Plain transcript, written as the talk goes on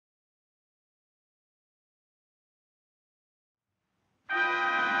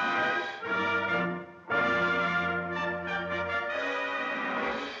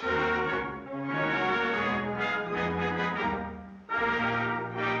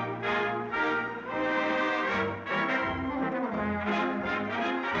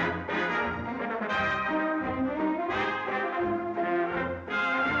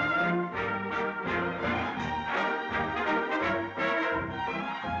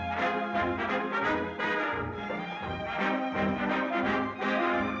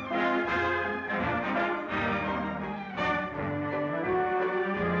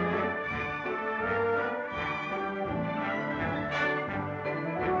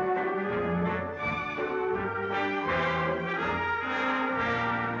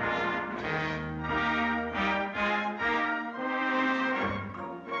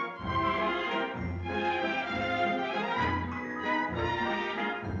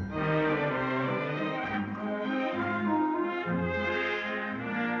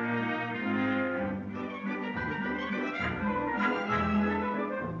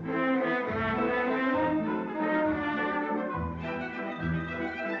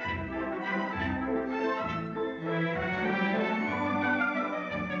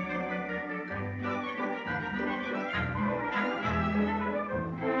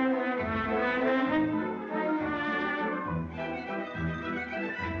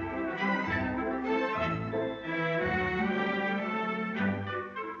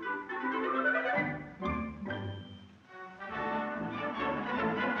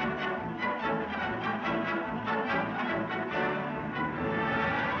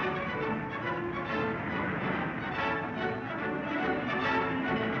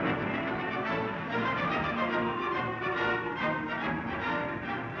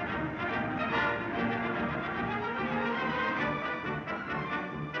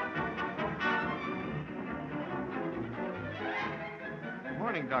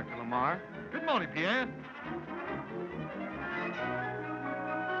morning, Dr. Lamar. Good morning, Pierre.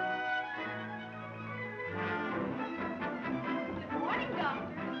 Good morning, Doctor.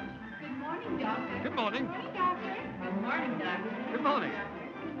 Good morning, Doctor. Good morning. Good morning, Doctor. Good morning.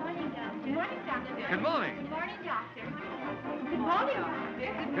 Good morning, Doctor. Good morning, Doctor. Good morning. Good morning, Doctor. Good morning,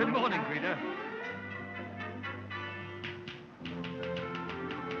 Doctor. Good morning, Greta.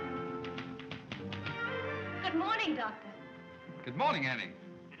 Good morning, Doctor. Good morning, Annie.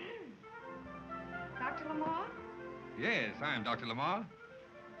 Dr. Lamar? Yes, I am Dr. Lamar.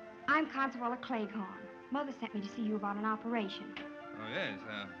 I'm Consuela Cleghorn. Mother sent me to see you about an operation. Oh, yes.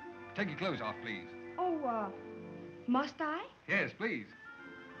 Take your clothes off, please. Oh, must I? Yes, please.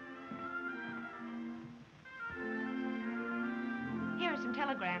 Here are some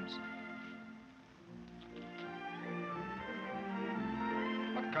telegrams.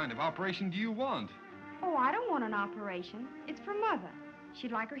 What kind of operation do you want? Oh, I don't want an operation. It's for Mother.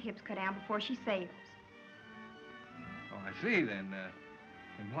 She'd like her hips cut down before she sails. Oh, I see, then.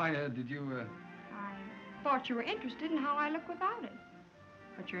 And why did you, I thought you were interested in how I look without it.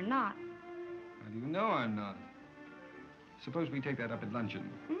 But you're not. How do you know I'm not? Suppose we take that up at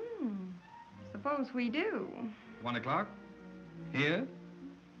luncheon. Suppose we do. 1 o'clock? Here?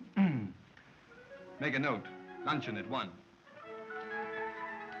 Make a note. Luncheon at 1.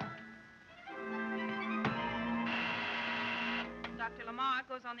 Dr. Lamar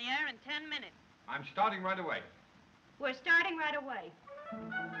goes on the air in 10 minutes. I'm starting right away. We're starting right away.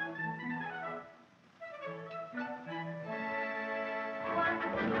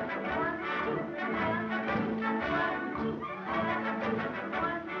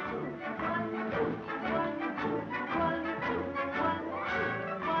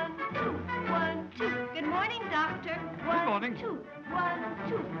 Good morning, Doctor. Good morning. 1, 2, 1, 2, 1,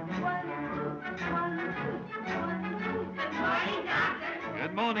 2, 1, 2, 1, 2. Good morning, Doctor.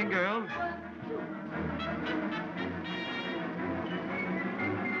 Good morning, girls.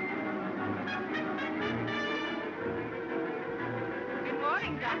 Good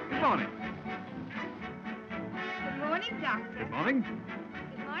morning, Doctor. Good morning. Good morning, Doctor. Good morning.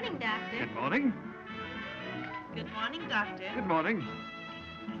 Good morning, Doctor. Good morning. Good morning, Doctor. Good morning.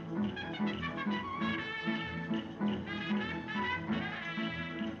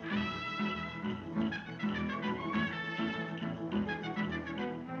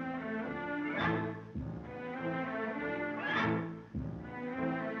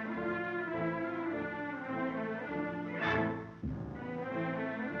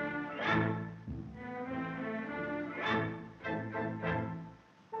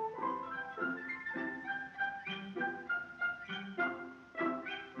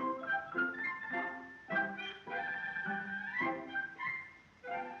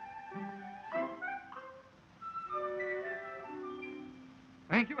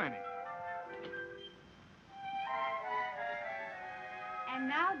 Thank you, Annie. And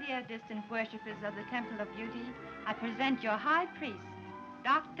now, dear distant worshippers of the Temple of Beauty, I present your high priest,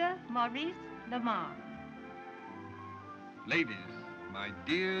 Dr. Maurice Lamar. Ladies, my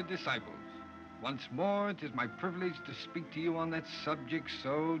dear disciples, once more it is my privilege to speak to you on that subject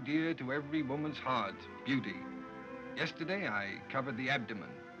so dear to every woman's heart, beauty. Yesterday I covered the abdomen.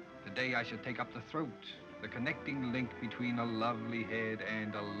 Today I shall take up the throat, the connecting link between a lovely head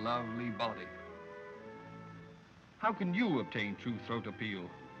and a lovely body. How can you obtain true throat appeal?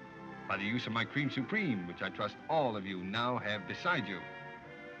 By the use of my Cream Supreme, which I trust all of you now have beside you.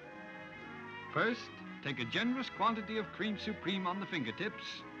 First, take a generous quantity of Cream Supreme on the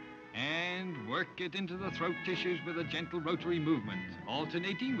fingertips and work it into the throat tissues with a gentle rotary movement,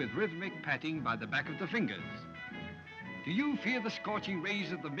 alternating with rhythmic patting by the back of the fingers. Do you fear the scorching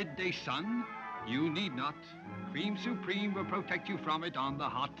rays of the midday sun? You need not. Cream Supreme will protect you from it on the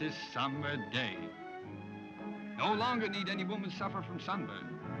hottest summer day. No longer need any woman suffer from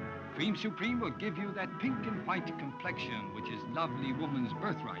sunburn. Cream Supreme will give you that pink and white complexion, which is lovely woman's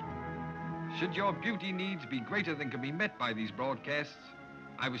birthright. Should your beauty needs be greater than can be met by these broadcasts,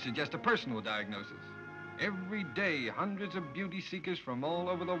 I would suggest a personal diagnosis. Every day, hundreds of beauty seekers from all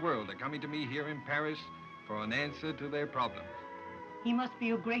over the world are coming to me here in Paris for an answer to their problems. He must be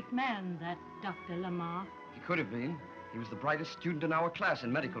a great man, that Dr. Lamar. He could have been. He was the brightest student in our class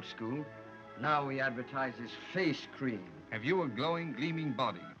in medical school. Now he advertises face cream. Have you a glowing, gleaming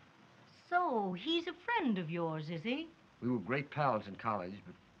body? So, he's a friend of yours, is he? We were great pals in college,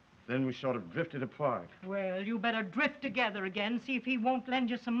 but then we sort of drifted apart. Well, you better drift together again, see if he won't lend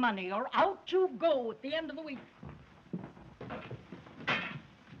you some money, or out you go at the end of the week.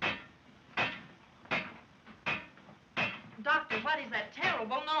 Doctor, what is that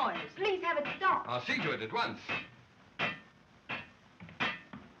terrible noise? Please have it stopped. I'll see to it at once.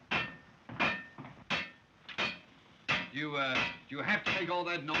 You have to make all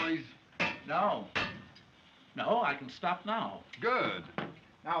that noise? No. No, I can stop now. Good.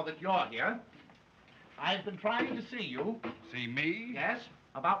 Now that you're here, I've been trying to see you. See me? Yes,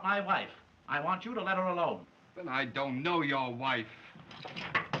 about my wife. I want you to let her alone. But I don't know your wife.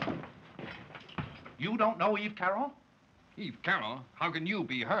 You don't know Eve Caron? Eve Caron? How can you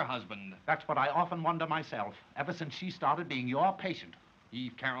be her husband? That's what I often wonder myself, ever since she started being your patient.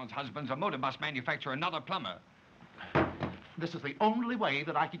 Eve Caron's husband's a motor bus manufacturer, not a plumber. This is the only way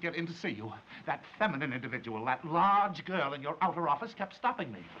that I could get in to see you. That feminine individual, that large girl in your outer office kept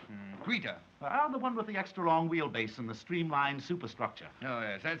stopping me. Greta. The one with the extra long wheelbase and the streamlined superstructure. Oh,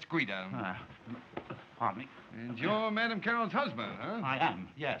 yes, that's Greta. Pardon me. And you're Madame Caron's husband, huh? I am,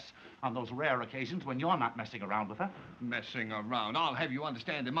 yes. On those rare occasions when you're not messing around with her. Messing around. I'll have you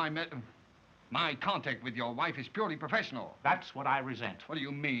understand that my contact with your wife is purely professional. That's what I resent. What do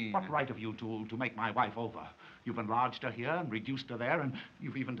you mean? What right have you to make my wife over? You've enlarged her here and reduced her there, and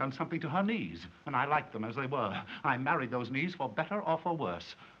you've even done something to her knees. And I like them as they were. I married those knees for better or for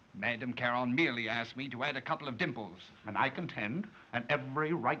worse. Madame Caron merely asked me to add a couple of dimples. And I contend, and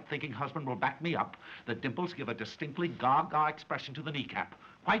every right-thinking husband will back me up, that dimples give a distinctly gaga expression to the kneecap,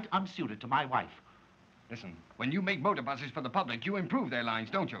 quite unsuited to my wife. Listen, when you make motor buses for the public, you improve their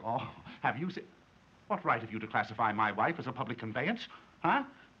lines, don't you? Oh, have you seen... What right have you to classify my wife as a public conveyance? Huh?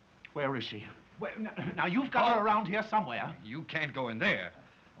 Where is she? Now, you've got her around here somewhere. You can't go in there.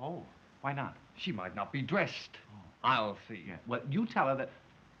 Oh, why not? She might not be dressed. I'll see. Yeah. Well, you tell her that...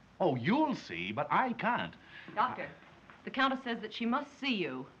 Oh, you'll see, but I can't. Doctor, the Countess says that she must see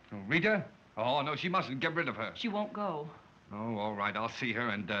you. Oh, Rita? Oh, no, she mustn't. Get rid of her. She won't go. Oh, all right. I'll see her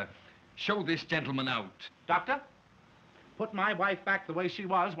and show this gentleman out. Doctor, put my wife back the way she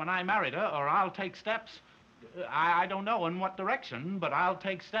was when I married her, or I'll take steps. I don't know in what direction, but I'll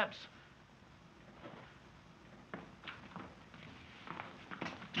take steps.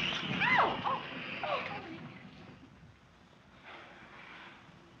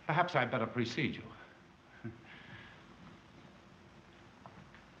 Perhaps I'd better precede you.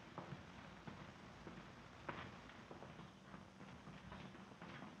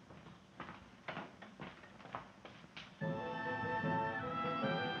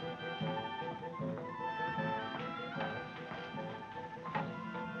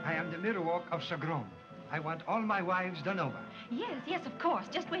 I am the mirror walk of Sir Grom. I want all my wives done over. Yes, yes, of course.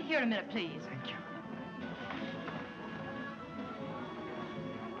 Just wait here a minute, please. Thank you.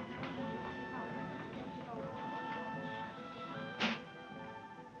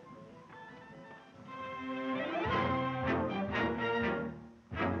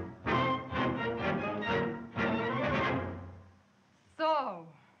 So,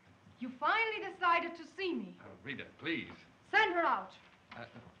 you finally decided to see me. Rita, please. Send her out.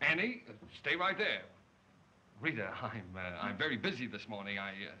 Annie, stay right there. Rita, I'm very busy this morning.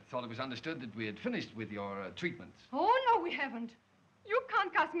 I thought it was understood that we had finished with your treatments. Oh, no, we haven't. You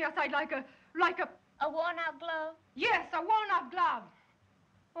can't cast me aside like a... A worn-out glove? Yes, a worn-out glove.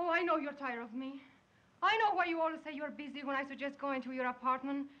 Oh, I know you're tired of me. I know why you always say you're busy when I suggest going to your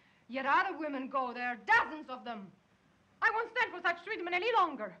apartment. Yet other women go there, dozens of them. I won't stand for such treatment any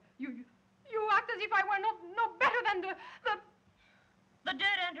longer. You act as if I were no better than the... The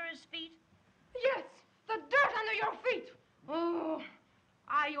dirt under his feet? Yes, the dirt under your feet. Oh,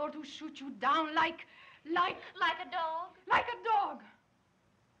 I ought to shoot you down like a dog? Like a dog.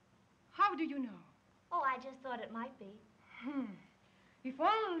 How do you know? Oh, I just thought it might be. If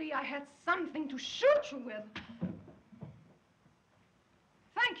only I had something to shoot you with.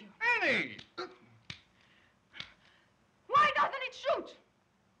 Thank you. Annie! Why doesn't it shoot?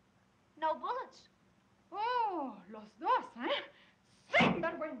 No bullets. Oh, los dos, eh? Sin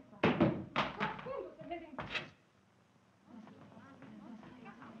vergüenza.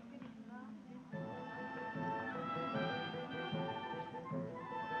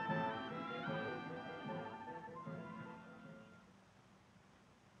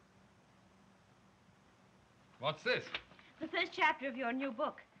 What's this? The first chapter of your new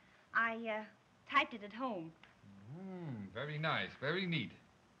book. I typed it at home. Very nice, very neat.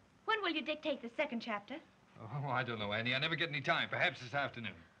 When will you dictate the second chapter? Oh, I don't know, Annie. I never get any time. Perhaps this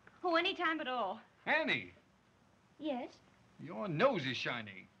afternoon. Oh, any time at all. Annie, Yes? your nose is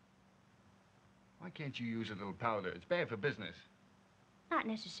shiny. Why can't you use a little powder? It's bad for business. Not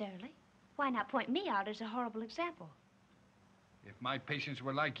necessarily. Why not point me out as a horrible example? If my patients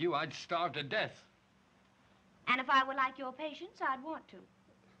were like you, I'd starve to death. And if I were like your patients, I'd want to.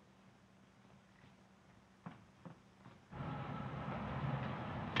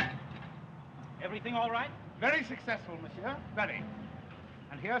 Everything all right? Very successful, monsieur. Very.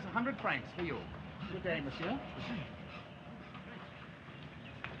 And here's 100 francs for you. Good day, monsieur.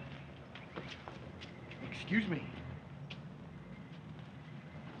 Excuse me.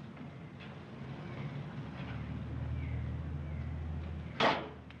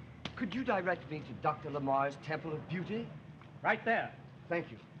 Could you direct me to Dr. Lamar's Temple of Beauty? Right there.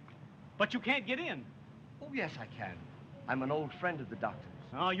 Thank you. But you can't get in. Oh, yes, I can. I'm an old friend of the doctor's.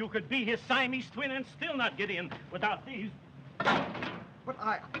 Oh, you could be his Siamese twin and still not get in without these. But It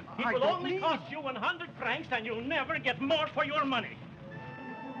I will don't only need... cost you 100 francs, and you'll never get more for your money.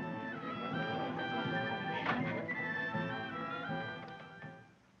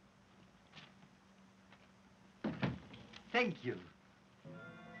 Thank you.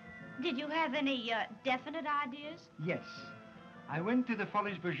 Did you have any definite ideas? Yes. I went to the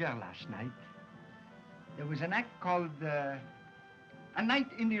Folies Bergère last night. There was an act called A Night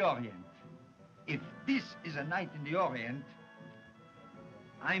in the Orient. If this is a night in the Orient,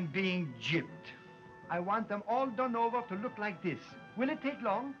 I'm being gypped. I want them all done over to look like this. Will it take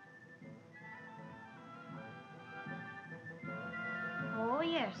long? Oh,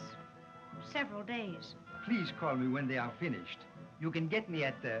 yes. Several days. Please call me when they are finished. You can get me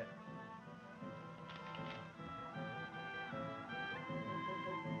at the...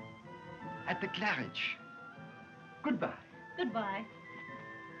 at the Claridge. Goodbye. Goodbye.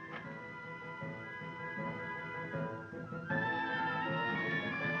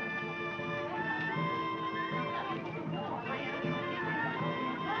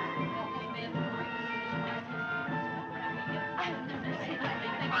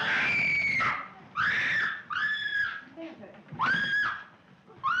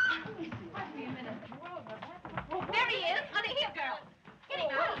 There he is. Honey, here, girl. Get him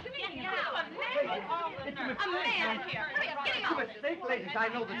out. Get him out. A man here. Get him You out. mistake, ladies. I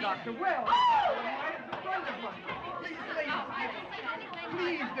know the doctor well. Oh! It's a friend of mine. Please, ladies.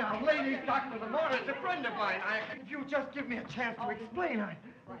 Please, now, ladies, Dr. Lamar is a friend of mine. If you just give me a chance to explain,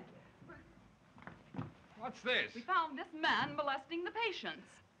 What's this? We found this man molesting the patients.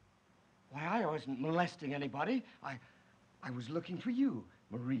 Why, I wasn't molesting anybody. I was looking for you,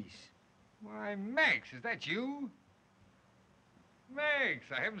 Maurice. Why, Max, is that you? Max,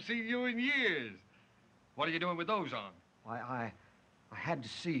 I haven't seen you in years. What are you doing with those on? Why, I had to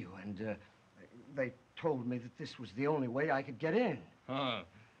see you, and they told me that this was the only way I could get in. Huh.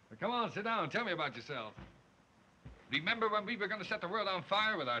 Well, come on, sit down. Tell me about yourself. Remember when we were going to set the world on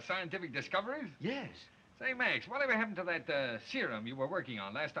fire with our scientific discoveries? Yes. Say, Max, whatever happened to that serum you were working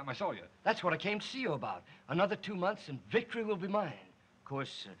on last time I saw you? That's what I came to see you about. Another 2 months, and victory will be mine. Of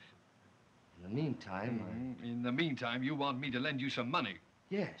course, in the meantime... In the meantime, you want me to lend you some money?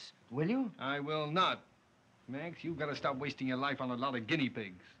 Yes. Will you? I will not. Max, you've got to stop wasting your life on a lot of guinea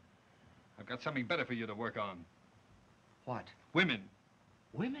pigs. I've got something better for you to work on. What? Women.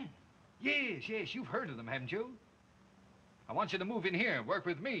 Women? Yes, yes, you've heard of them, haven't you? I want you to move in here and work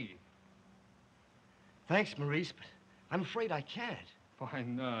with me. Thanks, Maurice, but I'm afraid I can't. Why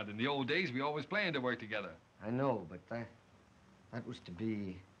not? In the old days, we always planned to work together. I know, but that was to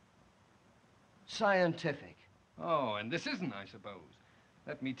be scientific. Oh, and this isn't, I suppose.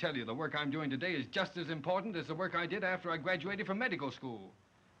 Let me tell you, the work I'm doing today is just as important as the work I did after I graduated from medical school.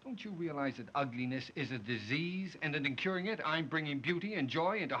 Don't you realize that ugliness is a disease, and that in curing it, I'm bringing beauty and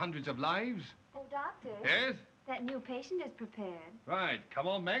joy into hundreds of lives? Oh, doctor. Yes? That new patient is prepared. Right. Come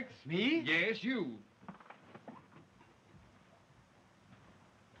on, Max. Me? Yes, you.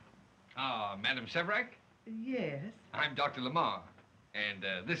 Ah, Madame Severac? Yes. I'm Dr. Lamar,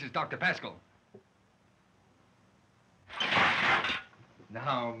 and this is Dr. Pascal.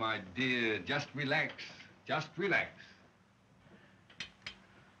 Now, my dear, just relax. Just relax.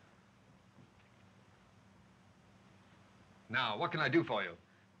 Now, what can I do for you?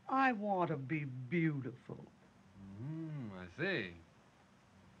 I want to be beautiful. I see.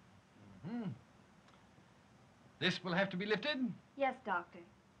 This will have to be lifted? Yes, doctor.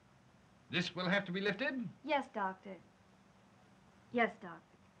 This will have to be lifted? Yes, doctor. Yes, doctor.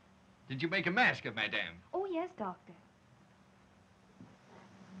 Did you make a mask of Madame? Oh, yes, doctor.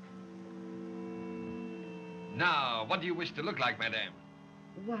 Now, what do you wish to look like, Madame?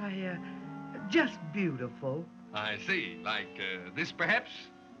 Why, just beautiful. I see. Like this, perhaps?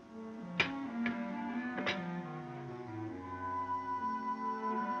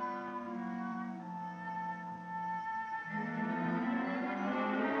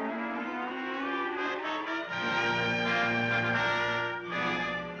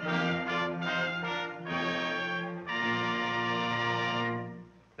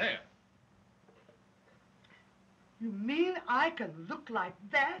 There. You mean I can look like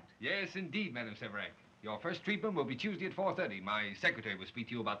that? Yes, indeed, Madame Severac. Your first treatment will be Tuesday at 4:30. My secretary will speak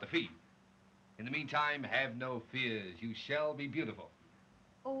to you about the fee. In the meantime, have no fears. You shall be beautiful.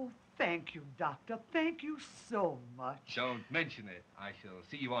 Oh, thank you, Doctor. Thank you so much. Don't mention it. I shall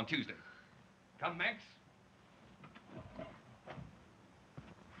see you on Tuesday. Come, Max.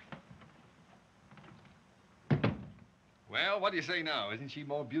 Well, what do you say now? Isn't she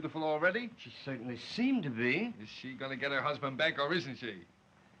more beautiful already? She certainly seemed to be. Is she going to get her husband back, or isn't she?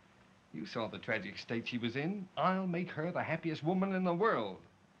 You saw the tragic state she was in. I'll make her the happiest woman in the world.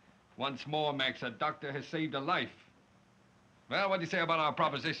 Once more, Max, a doctor has saved a life. Well, what do you say about our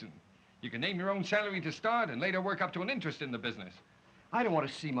proposition? You can name your own salary to start and later work up to an interest in the business. I don't want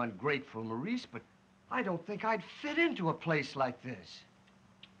to seem ungrateful, Maurice, but I don't think I'd fit into a place like this.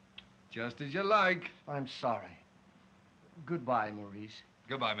 Just as you like. I'm sorry. Goodbye, Maurice.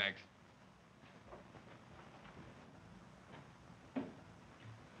 Goodbye, Max.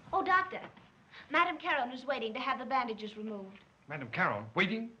 Oh, Doctor, Madame Caron is waiting to have the bandages removed. Madame Caron,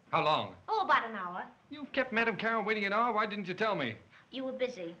 waiting? How long? Oh, about an hour. You've kept Madame Caron waiting an hour? Why didn't you tell me? You were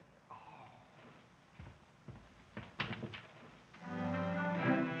busy.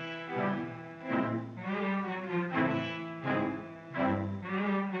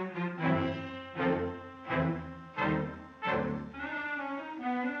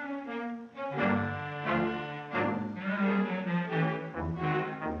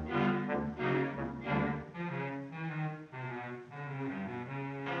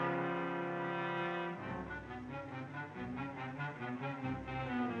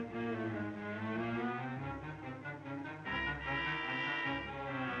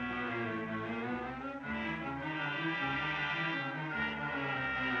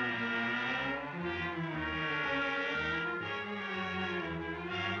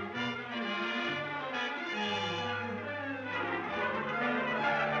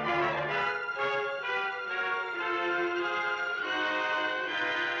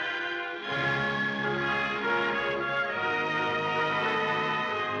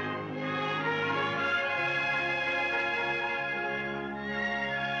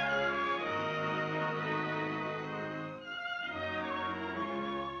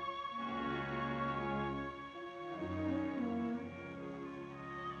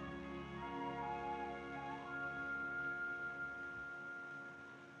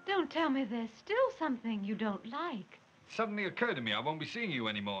 Don't tell me there's still something you don't like. It suddenly occurred to me I won't be seeing you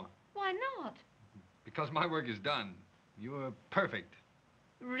anymore. Why not? Because my work is done. You were perfect.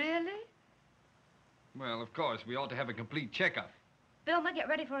 Really? Well, of course, we ought to have a complete checkup. Vilma, get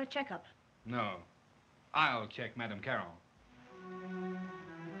ready for a checkup. No. I'll check Madame Caron.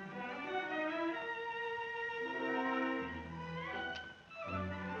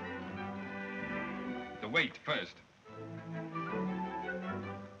 The weight first.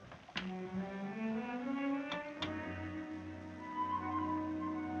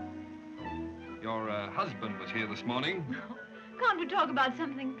 Your husband was here this morning. Can't we talk about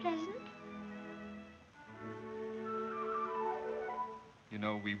something pleasant? You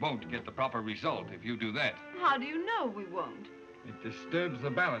know, we won't get the proper result if you do that. How do you know we won't? It disturbs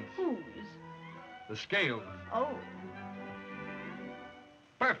the balance. Whose? The scales. Oh.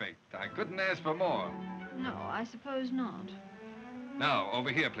 Perfect. I couldn't ask for more. No, I suppose not. Now,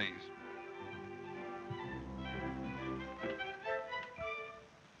 over here, please.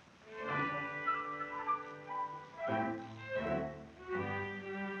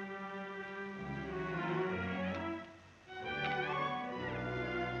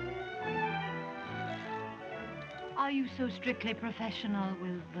 Are you so strictly professional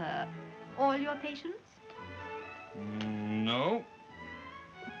with all your patients? No.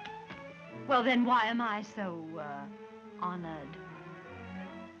 Well, then why am I so honored?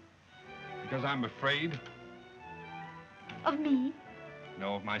 Because I'm afraid. Of me?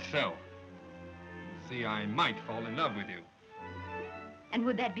 No, of myself. See, I might fall in love with you. And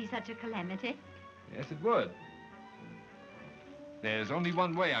would that be such a calamity? Yes, it would. There's only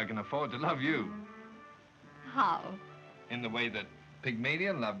one way I can afford to love you. How? In the way that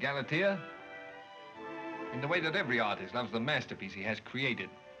Pygmalion loved Galatea. In the way that every artist loves the masterpiece he has created.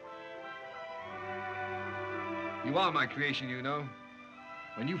 You are my creation, you know.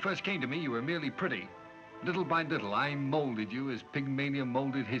 When you first came to me, you were merely pretty. Little by little, I molded you as Pygmalion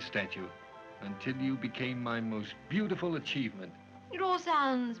molded his statue, until you became my most beautiful achievement. It all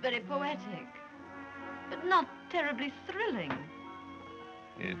sounds very poetic, but not terribly thrilling.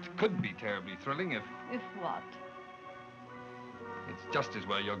 It could be terribly thrilling if... If what? It's just as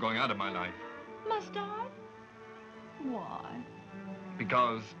well you're going out of my life. Must I? Why?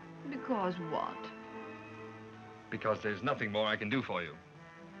 Because... Because what? Because there's nothing more I can do for you.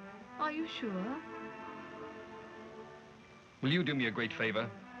 Are you sure? Will you do me a great favor?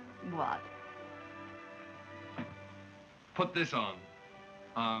 What? Put this on.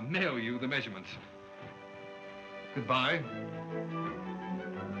 I'll mail you the measurements. Goodbye.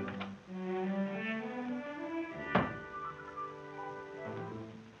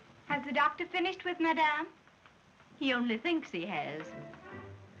 Has the doctor finished with Madame? He only thinks he has.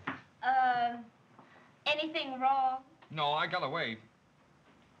 Anything wrong? No, I got away.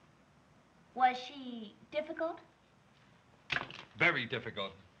 Was she difficult? Very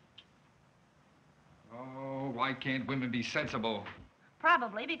difficult. Oh, why can't women be sensible?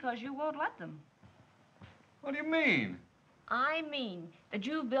 Probably because you won't let them. What do you mean? I mean that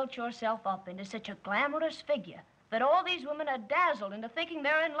you've built yourself up into such a glamorous figure that all these women are dazzled into thinking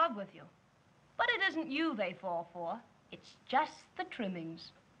they're in love with you. But it isn't you they fall for. It's just the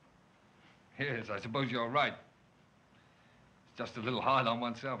trimmings. Yes, I suppose you're right. It's just a little hard on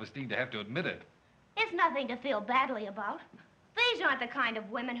one's self-esteem to have to admit it. It's nothing to feel badly about. These aren't the kind of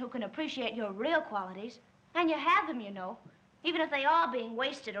women who can appreciate your real qualities. And you have them, you know, even if they are being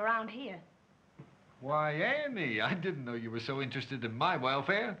wasted around here. Why, Annie, I didn't know you were so interested in my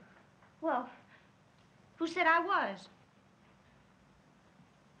welfare. Well, who said I was?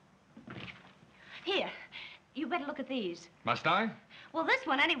 Here, you better look at these. Must I? Well, this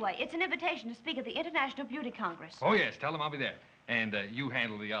one, anyway. It's an invitation to speak at the International Beauty Congress. Oh, yes, tell them I'll be there. And you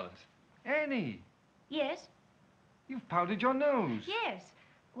handle the others. Annie, Yes? you've powdered your nose. Yes.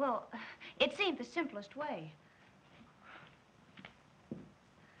 Well, it seemed the simplest way.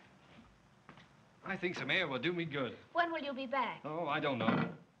 I think some air will do me good. When will you be back? Oh, I don't know.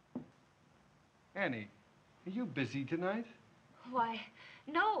 Annie, are you busy tonight? Why,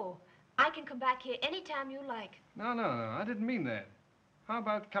 no. I can come back here any time you like. No, I didn't mean that. How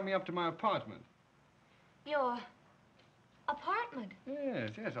about coming up to my apartment? Your apartment?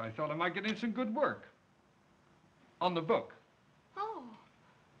 Yes, I thought I might get in some good work. On the book. Oh.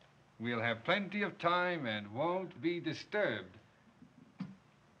 We'll have plenty of time and won't be disturbed.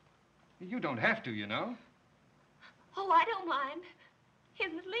 You don't have to, you know. Oh, I don't mind.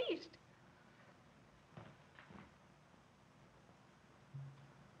 In the least.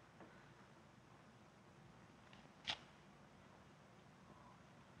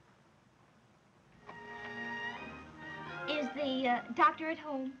 Is the doctor at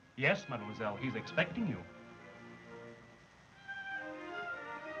home? Yes, mademoiselle. He's expecting you.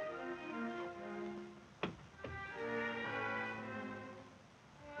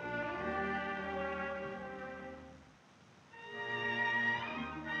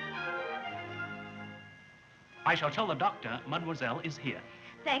 I shall tell the doctor mademoiselle is here.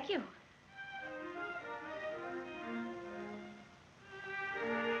 Thank you.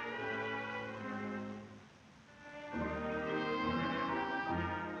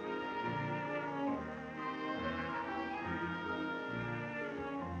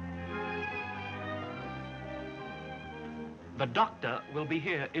 The doctor will be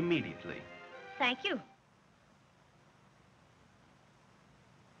here immediately. Thank you.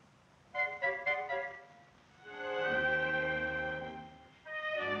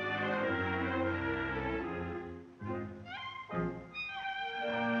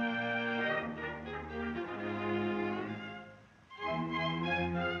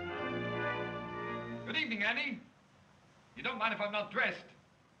 Good evening, Annie. You don't mind if I'm not dressed?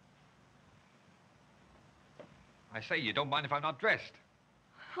 I say you don't mind if I'm not dressed.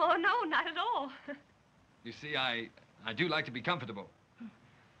 Oh, no, not at all. You see, I do like to be comfortable.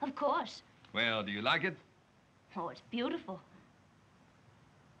 Of course. Well, do you like it? Oh, it's beautiful.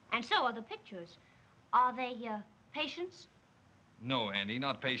 And so are the pictures. Are they, patients? No, Annie,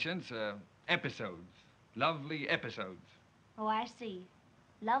 not patients. Episodes. Lovely episodes. Oh, I see.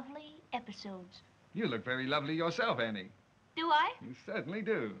 Lovely episodes. You look very lovely yourself, Annie. Do I? You certainly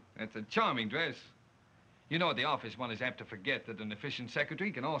do. It's a charming dress. You know, at the office, one is apt to forget that an efficient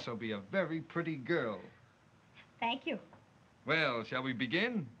secretary can also be a very pretty girl. Thank you. Well, shall we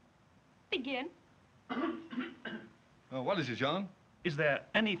begin? Begin. Oh, what is it, Jean? Is there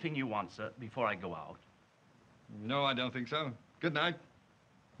anything you want, sir, before I go out? No, I don't think so. Good night.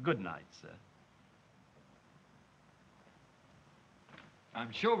 Good night, sir.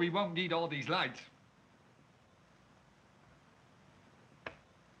 I'm sure we won't need all these lights.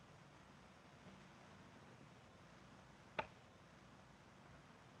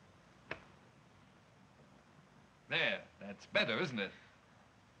 There, that's better, isn't it?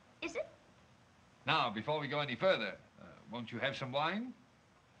 Is it? Now, before we go any further, won't you have some wine?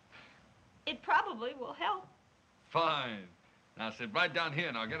 It probably will help. Fine. Now sit right down here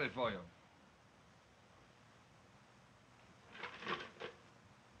and I'll get it for you.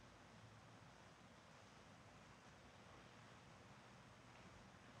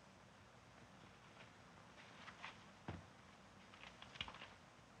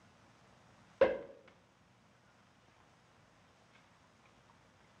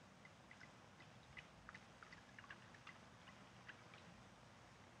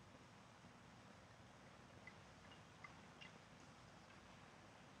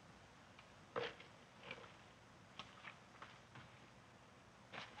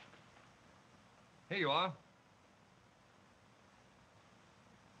 Here you are.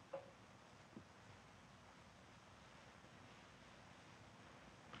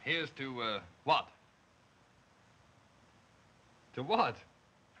 Here's to, what? To what?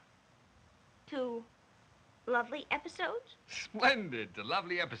 To lovely episodes? Splendid. To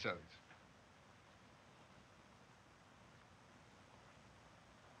lovely episodes.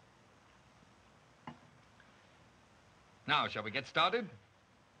 Now, shall we get started?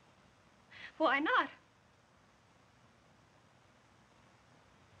 Why not?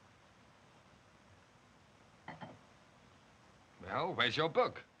 Well, where's your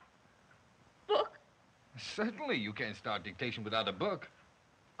book? Book? Certainly, you can't start dictation without a book.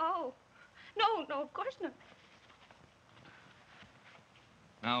 Oh. No, of course not.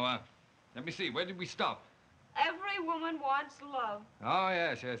 Now, let me see. Where did we stop? Every woman wants love. Oh,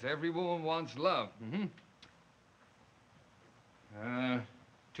 yes. Every woman wants love.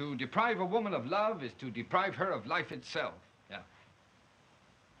 To deprive a woman of love is to deprive her of life itself. Yeah.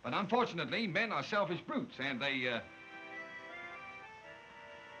 But unfortunately, men are selfish brutes, and they,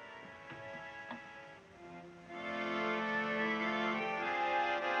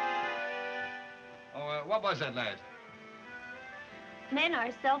 what was that, lad? Men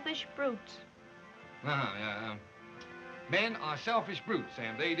are selfish brutes. Yeah. Men are selfish brutes,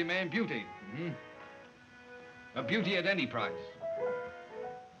 and they demand beauty. A beauty at any price.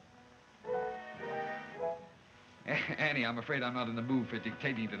 Annie, I'm afraid I'm not in the mood for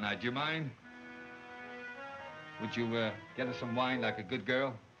dictating tonight. Do you mind? Would you, get us some wine like a good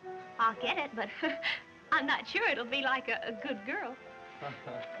girl? I'll get it, but I'm not sure it'll be like a good girl.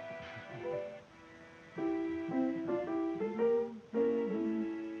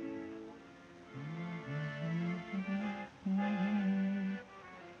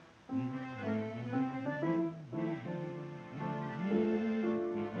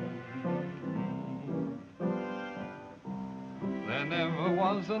 There never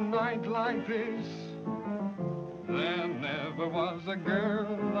was a night like this. There never was a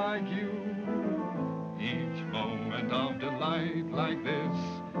girl like you. Each moment of delight like this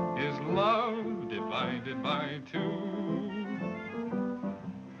is love divided by two.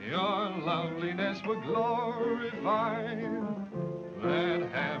 Your loveliness would glorify that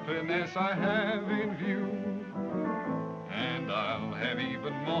happiness I have in view. And I'll have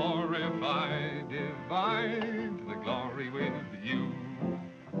even more if I divide the glory with you.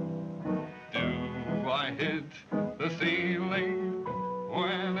 Do I hit the ceiling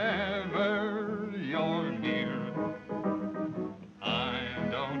whenever you're near? I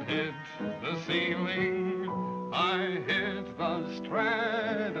don't hit the ceiling, I hit the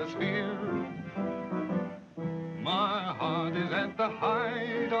stratosphere. My heart is at the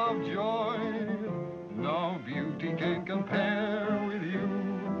height of joy. No beauty can compare with you.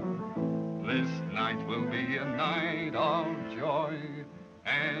 This night will be a night of joy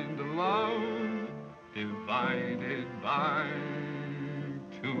and love divided by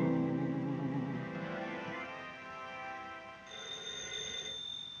two.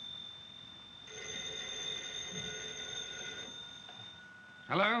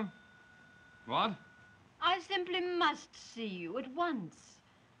 Hello? What? I simply must see you at once.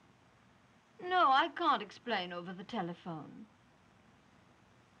 No, I can't explain over the telephone.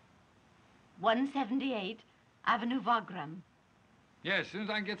 178 Avenue Wagram. Yes, as soon as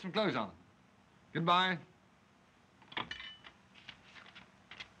I can get some clothes on. Goodbye.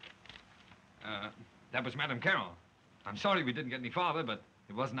 That was Madame Caron. I'm sorry we didn't get any farther, but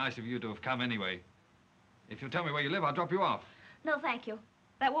it was nice of you to have come anyway. If you'll tell me where you live, I'll drop you off. No, thank you.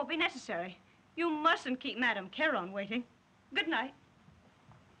 That won't be necessary. You mustn't keep Madame Caron waiting. Good night.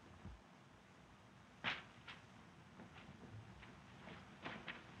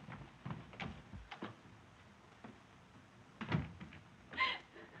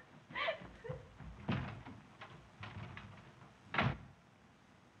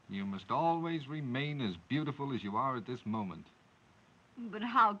 You must always remain as beautiful as you are at this moment. But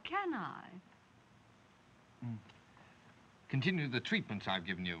how can I? Continue the treatments I've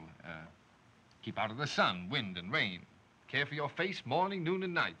given you. Keep out of the sun, wind, and rain. Care for your face morning, noon,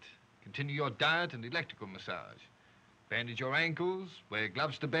 and night. Continue your diet and electrical massage. Bandage your ankles, wear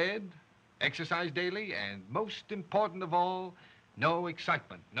gloves to bed, exercise daily, and most important of all, no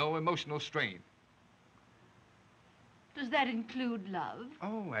excitement, no emotional strain. Does that include love?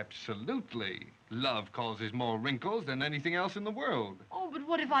 Oh, absolutely. Love causes more wrinkles than anything else in the world. Oh, but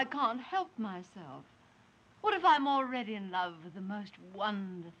what if I can't help myself? What if I'm already in love with the most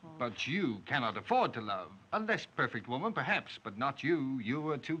wonderful... But you cannot afford to love. A less perfect woman, perhaps, but not you. You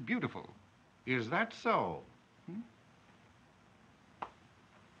are too beautiful. Is that so?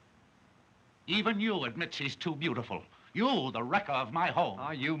 Even you admit she's too beautiful. You, the wrecker of my home.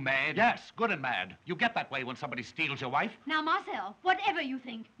 Are you mad? Yes, good and mad. You get that way when somebody steals your wife. Now, Marcel, whatever you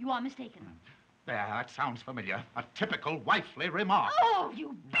think, you are mistaken. There, that sounds familiar. A typical wifely remark. Oh,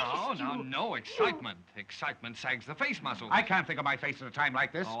 you beast, No excitement. Excitement sags the face muscles. I can't think of my face at a time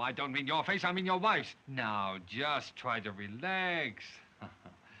like this. Oh, I don't mean your face, I mean your wife's. Now, just try to relax.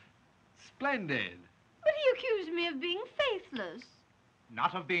 Splendid. But he accused me of being faithless.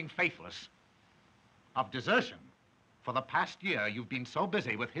 Not of being faithless. Of desertion. For the past year, you've been so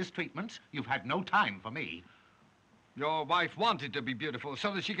busy with his treatments, you've had no time for me. Your wife wanted to be beautiful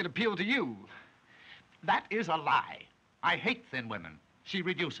so that she could appeal to you. That is a lie. I hate thin women. She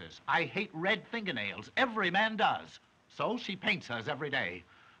reduces. I hate red fingernails. Every man does. So she paints hers every day.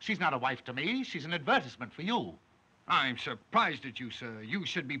 She's not a wife to me. She's an advertisement for you. I'm surprised at you, sir. You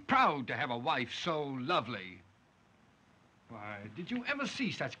should be proud to have a wife so lovely. Why, did you ever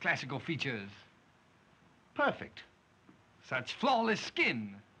see such classical features? Perfect. Such flawless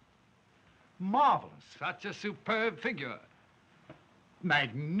skin. Marvelous. Such a superb figure.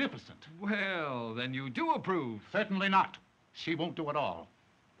 Magnificent. Well, then you do approve. Certainly not. She won't do it all.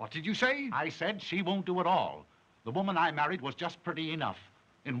 What did you say? I said she won't do it all. The woman I married was just pretty enough.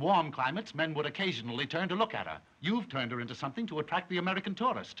 In warm climates, men would occasionally turn to look at her. You've turned her into something to attract the American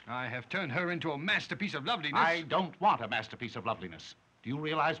tourist. I have turned her into a masterpiece of loveliness. I don't want a masterpiece of loveliness. Do you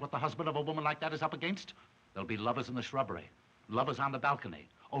realize what the husband of a woman like that is up against? There'll be lovers in the shrubbery, lovers on the balcony.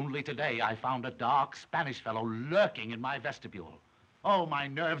 Only today I found a dark Spanish fellow lurking in my vestibule. Oh, my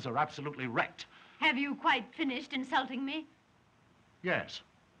nerves are absolutely wrecked. Have you quite finished insulting me? Yes,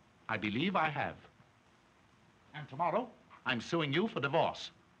 I believe I have. And tomorrow, I'm suing you for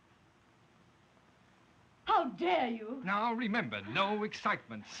divorce. How dare you? Now, remember, no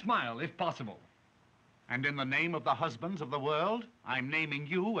excitement. Smile, if possible. And in the name of the husbands of the world, I'm naming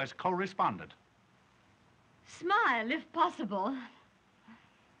you as co-respondent. Smile, if possible.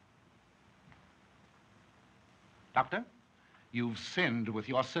 Doctor, you've sinned with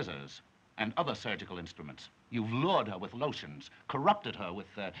your scissors and other surgical instruments. You've lured her with lotions, corrupted her with,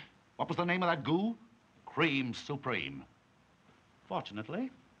 what was the name of that goo? Cream Supreme. Fortunately,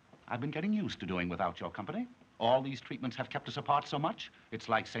 I've been getting used to doing without your company. All these treatments have kept us apart so much, it's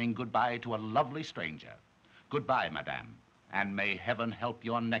like saying goodbye to a lovely stranger. Goodbye, madame, and may heaven help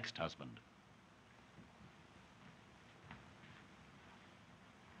your next husband.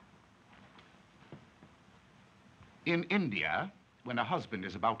 In India, when a husband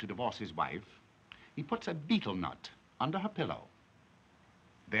is about to divorce his wife, he puts a betel nut under her pillow.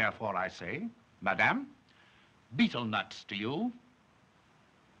 Therefore, I say, madame, betel nuts to you.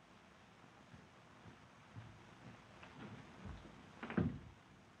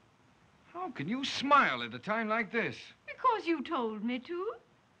 How can you smile at a time like this? Because you told me to.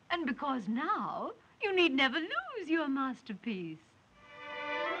 And because now you need never lose your masterpiece.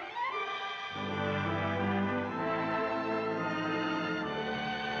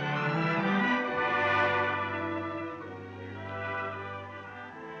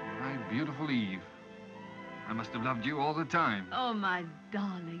 My beautiful Eve. I must have loved you all the time. Oh, my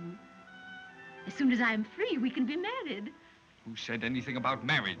darling. As soon as I am free, we can be married. Who said anything about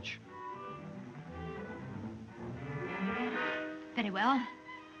marriage? Very well.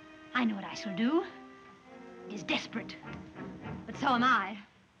 I know what I shall do. It is desperate. But so am I.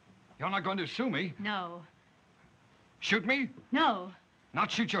 You're not going to sue me? No. Shoot me? No.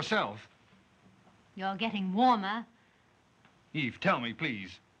 Not shoot yourself? You're getting warmer. Eve, tell me,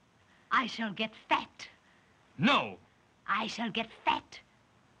 please. I shall get fat. No! I shall get fat.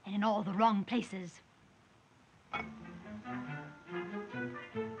 And in all the wrong places.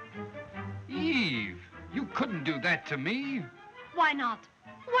 Eve, you couldn't do that to me. Why not?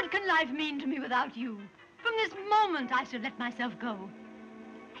 What can life mean to me without you? From this moment, I shall let myself go.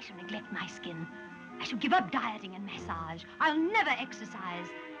 I shall neglect my skin. I shall give up dieting and massage. I'll never exercise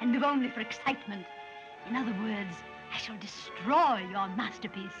and live only for excitement. In other words, I shall destroy your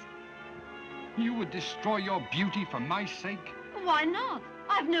masterpiece. You would destroy your beauty for my sake? Why not?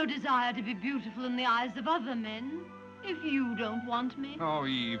 I've no desire to be beautiful in the eyes of other men. If you don't want me. Oh,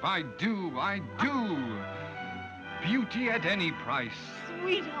 Eve, I do. Beauty at any price.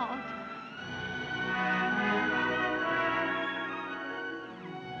 Sweetheart.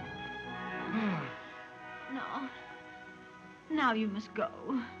 Now you must go.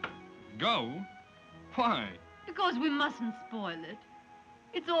 Go? Why? Because we mustn't spoil it.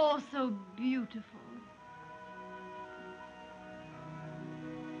 It's all so beautiful.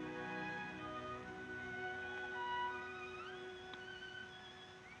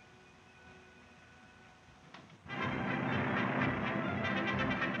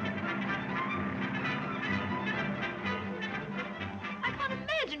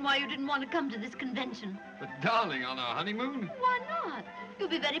 explain why you didn't want to come to this convention. But, darling, on our honeymoon? Why not? You'll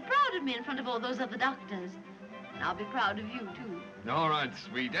be very proud of me in front of all those other doctors. And I'll be proud of you, too. All right,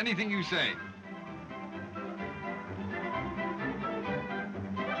 sweet. Anything you say.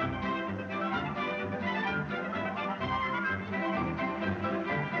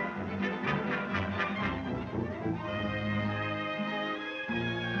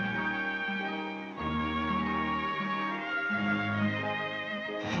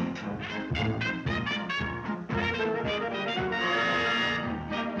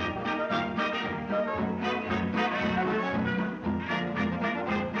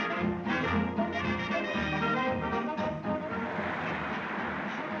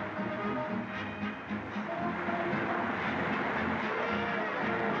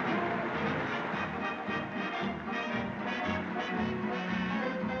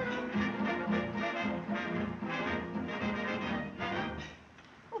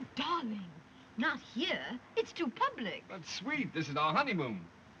 Not here. It's too public. But, sweet, this is our honeymoon.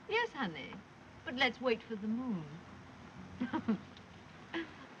 Yes, honey. But let's wait for the moon.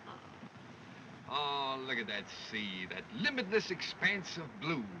 Oh, look at that sea, that limitless expanse of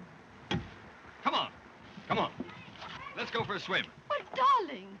blue. Come on. Come on. Let's go for a swim. But,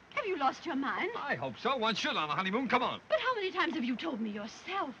 darling, have you lost your mind? I hope so. One should on a honeymoon. Come on. But how many times have you told me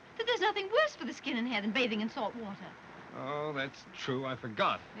yourself that there's nothing worse for the skin and hair than bathing in salt water? Oh, that's true. I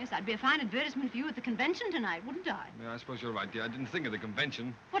forgot. Yes, that'd be a fine advertisement for you at the convention tonight, wouldn't I? Yeah, I suppose you're right, dear. I didn't think of the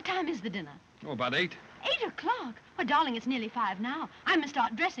convention. What time is the dinner? Oh, about 8. 8 o'clock? Why, darling, it's nearly 5 now. I must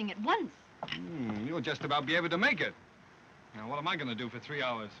start dressing at once. You'll just about be able to make it. Now, what am I going to do for 3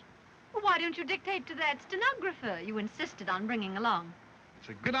 hours? Well, why don't you dictate to that stenographer you insisted on bringing along? It's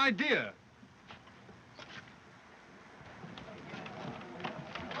a good idea.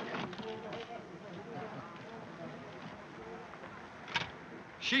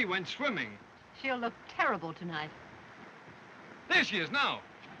 She went swimming. She'll look terrible tonight. There she is now.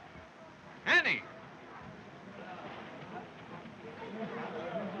 Annie.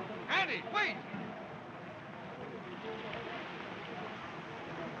 Annie, wait.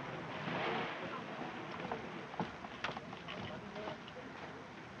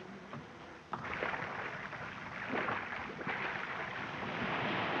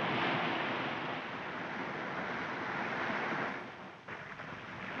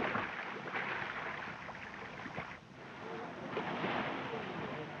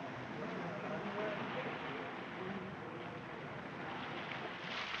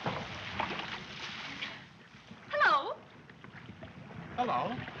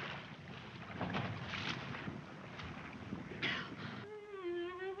 Hello.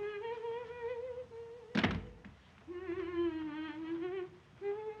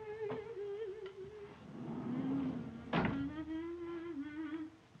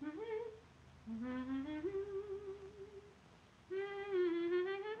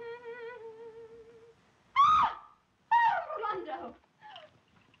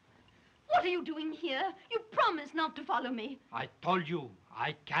 What are you doing here? You promised not to follow me. I told you,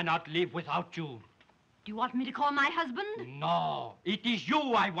 I cannot live without you. Do you want me to call my husband? No, it is you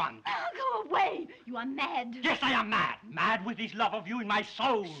I want. Go away. You are mad. Yes, I am mad. Mad with this love of you in my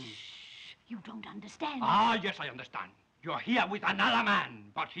soul. Shh. You don't understand. Ah, yes, I understand. You're here with another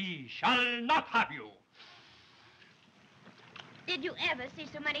man, but he shall not have you. Did you ever see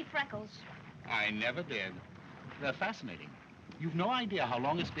so many freckles? I never did. They're fascinating. You've no idea how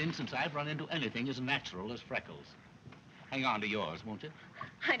long it's been since I've run into anything as natural as freckles. Hang on to yours, won't you?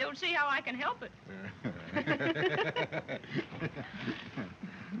 I don't see how I can help it.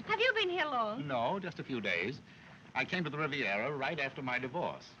 Have you been here long? No, just a few days. I came to the Riviera right after my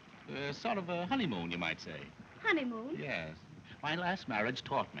divorce. Sort of a honeymoon, you might say. Honeymoon? Yes. My last marriage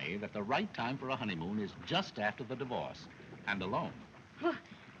taught me that the right time for a honeymoon is just after the divorce, and alone. Well,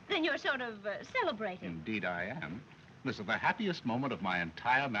 then you're sort of celebrating. Indeed I am. This is the happiest moment of my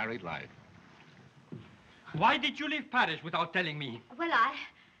entire married life. Why did you leave Paris without telling me? Well,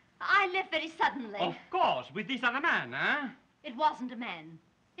 I left very suddenly. Of course, with this other man, huh? It wasn't a man.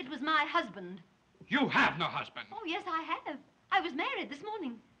 It was my husband. You have no husband. Oh, yes, I have. I was married this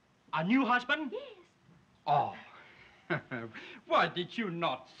morning. A new husband? Yes. Oh. Why did you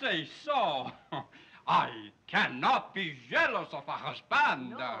not say so? I cannot be jealous of a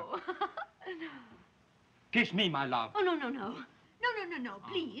husband. No. Kiss me, my love. Oh, no. No,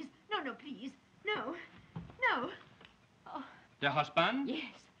 please. No, please. No. Oh. Your husband? Yes.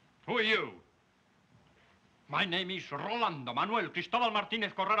 Who are you? My name is Rolando Manuel Cristobal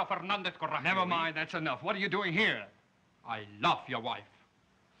Martinez Correro Fernandez Corrajo. Never mind, that's enough. What are you doing here? I love your wife.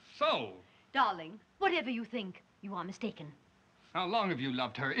 So? Darling, whatever you think, you are mistaken. How long have you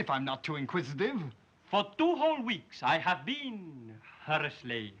loved her, if I'm not too inquisitive? For 2 whole weeks, I have been her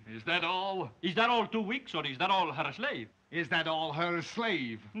slave. Is that all? Is that all 2 weeks, or is that all her slave? Is that all her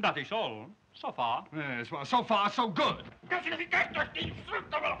slave? That is all, so far. Yes, well, so far, so good.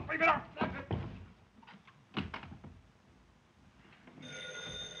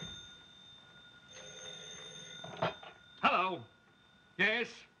 Hello. Yes?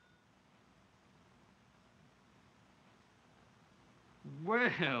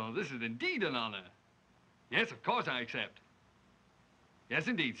 Well, this is indeed an honor. Yes, of course I accept. Yes,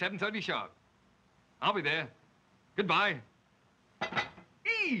 indeed, 7:30 sharp. I'll be there. Goodbye.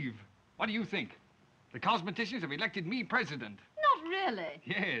 Eve, what do you think? The cosmeticians have elected me president. Not really.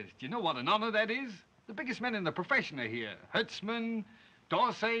 Yes, do you know what an honor that is? The biggest men in the profession are here. Hertzman,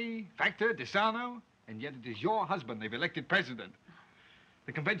 Dorsey, Factor, DeSano, and yet it is your husband they've elected president.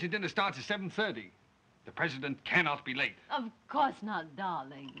 The convention dinner starts at 7:30. The president cannot be late. Of course not,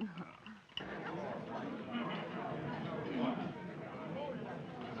 darling.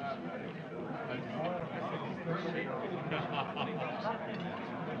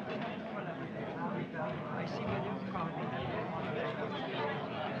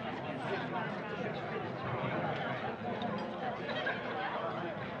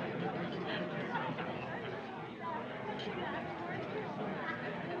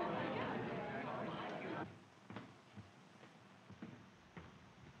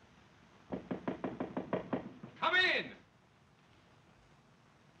 Come in!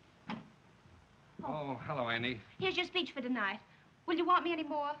 Oh, hello, Annie. Here's your speech for tonight. Will you want me any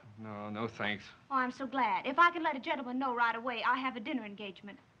more? No, no, thanks. Oh, I'm so glad. If I could let a gentleman know right away, I have a dinner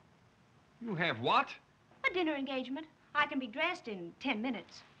engagement. You have what? A dinner engagement. I can be dressed in 10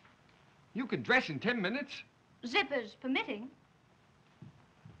 minutes. You can dress in 10 minutes? Zippers permitting.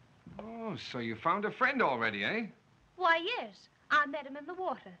 Oh, so you found a friend already, eh? Why, yes. I met him in the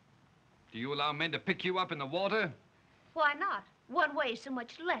water. Do you allow men to pick you up in the water? Why not? One weighs so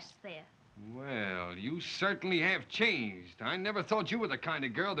much less there. Well, you certainly have changed. I never thought you were the kind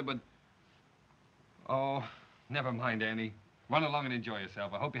of girl that would... Oh, never mind, Annie. Run along and enjoy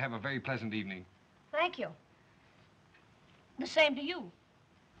yourself. I hope you have a very pleasant evening. Thank you. The same to you.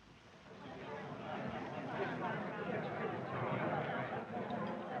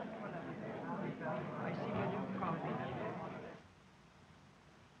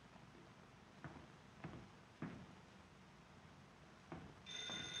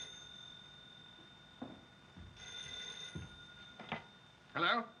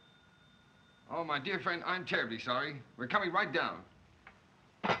 Hello? Oh, my dear friend, I'm terribly sorry. We're coming right down.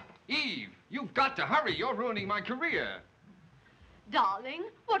 Eve, you've got to hurry. You're ruining my career. Darling,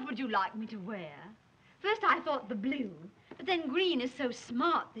 what would you like me to wear? First I thought the blue, but then green is so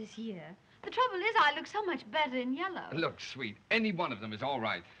smart this year. The trouble is I look so much better in yellow. Look, sweet, any one of them is all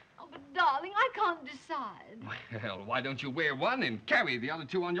right. Oh, but darling, I can't decide. Well, why don't you wear one and carry the other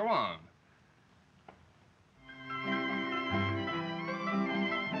two on your arm?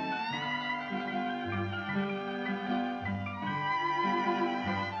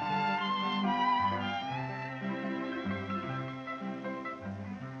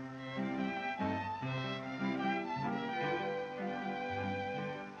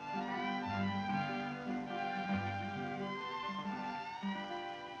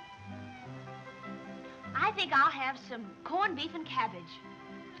 I think I'll have some corned beef and cabbage.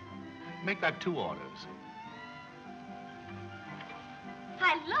 Make that 2 orders.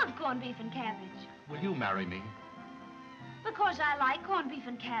 I love corned beef and cabbage. Will you marry me? Because I like corned beef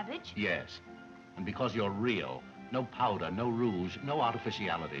and cabbage. Yes. And because you're real. No powder, no rouge, no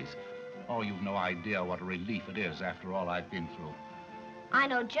artificialities. Oh, you've no idea what a relief it is after all I've been through. I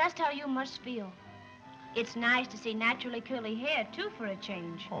know just how you must feel. It's nice to see naturally curly hair, too, for a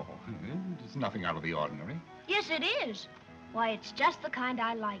change. Oh, it's nothing out of the ordinary. Yes, it is. Why, it's just the kind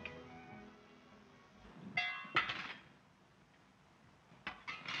I like.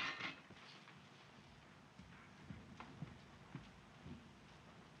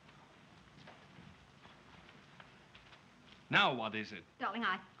 Now what is it? Darling,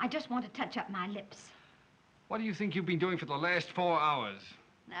 I just want to touch up my lips. What do you think you've been doing for the last 4 hours?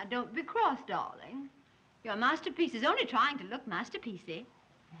 Now, don't be cross, darling. Your masterpiece is only trying to look masterpiecey.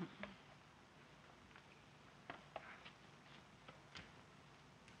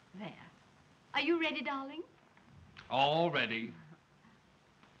 There. Are you ready, darling? All ready.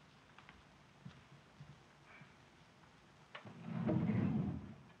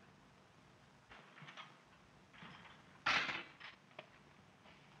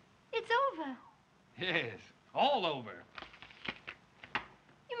 It's over. Yes, all over.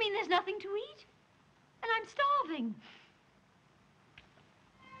 You mean there's nothing to eat? And I'm starving.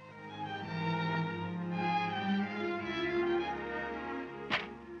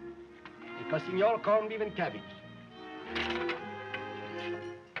 Signor, corned beef and cabbage.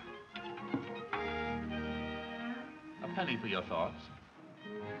 A penny for your thoughts.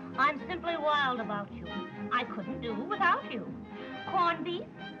 I'm simply wild about you. I couldn't do without you. Corned beef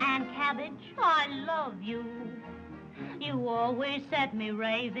and cabbage, I love you. You always set me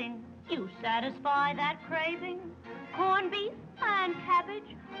raving. You satisfy that craving. Corned beef and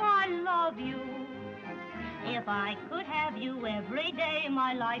cabbage, I love you. If I could have you every day,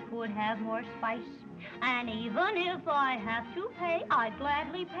 my life would have more spice. And even if I have to pay, I'd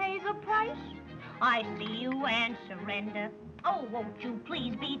gladly pay the price. I see you and surrender. Oh, won't you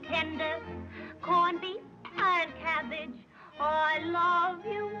please be tender? Corned beef and cabbage, I love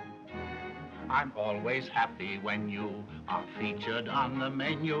you. I'm always happy when you are featured on the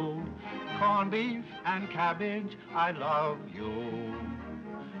menu. Corned beef and cabbage, I love you.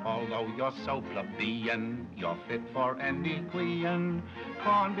 Although you're so plebeian, you're fit for any queen.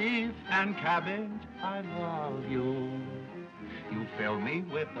 Corned beef and cabbage, I love you. You fill me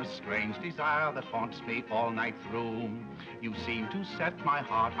with a strange desire that haunts me all night through. You seem to set my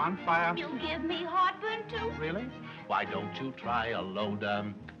heart on fire. You give me heartburn too. Really? Why don't you try a load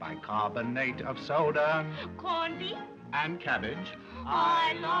bicarbonate of soda? Corned beef and cabbage,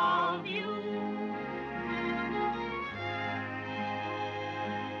 I love you.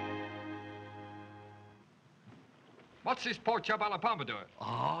 What's this pork chop a la pompadour?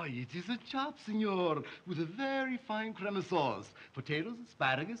 Ah, it is a chop, Signor, with a very fine crema sauce. Potatoes,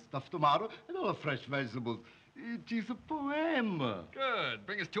 asparagus, stuffed tomato, and all fresh vegetables. It is a poem. Good.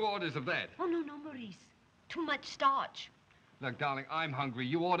 Bring us 2 orders of that. Oh, no, Maurice. Too much starch. Look, darling, I'm hungry.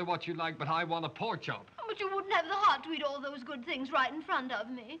 You order what you like, but I want a pork chop. But you wouldn't have the heart to eat all those good things right in front of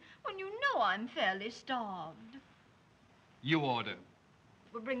me when you know I'm fairly starved. You order.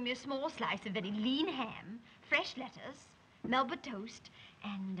 Well, bring me a small slice of very lean ham, fresh lettuce, Melba toast,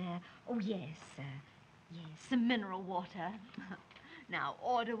 and, oh, yes, some mineral water. Now,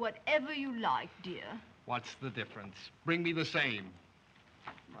 order whatever you like, dear. What's the difference? Bring me the same.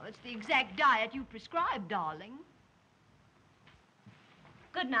 Well, it's the exact diet you prescribed, darling.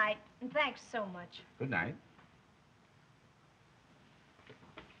 Good night, and thanks so much. Good night.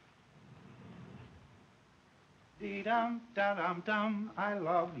 Dee-dum, da-dum-dum, I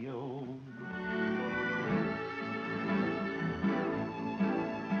love you.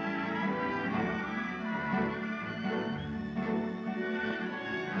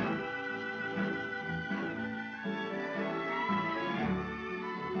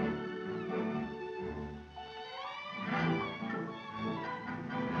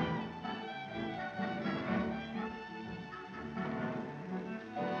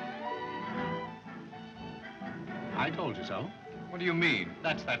 I told you so. What do you mean?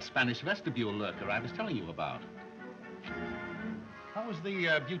 That's that Spanish vestibule lurker I was telling you about. How was the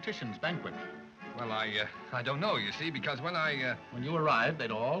beautician's banquet? Well, I don't know, you see, because when When you arrived,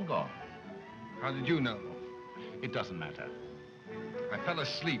 they'd all gone. How did you know? It doesn't matter. I fell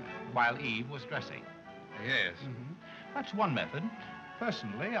asleep. While Eve was dressing. Yes. Mm-hmm. That's one method.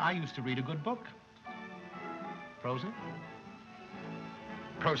 Personally, I used to read a good book. Prosit?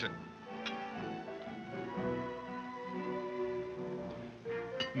 Prosit.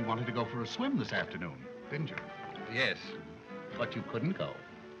 You wanted to go for a swim this afternoon, didn't you? Yes. But you couldn't go.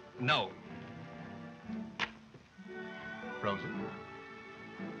 No. Prosit?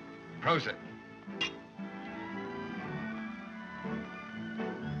 Prosit.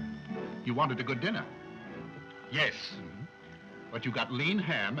 You wanted a good dinner. Yes. Mm-hmm. But you got lean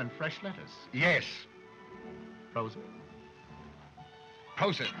ham and fresh lettuce. Yes. Prosit?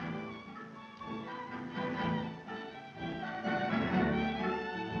 Prosit.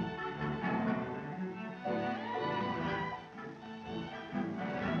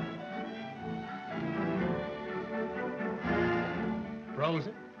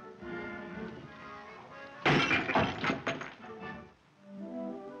 Prosit?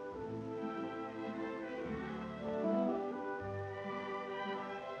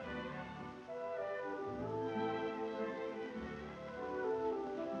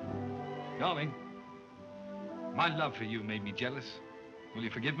 Darling, my love for you made me jealous. Will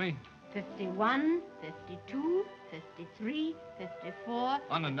you forgive me? 51, 52, 53, 54.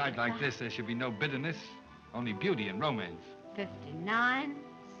 On a night like this, there should be no bitterness, only beauty and romance. 59,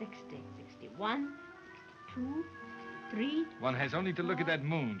 60, 61, 62, 63. One has only to look at that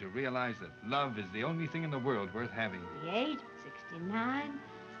moon to realize that love is the only thing in the world worth having. 68, 69,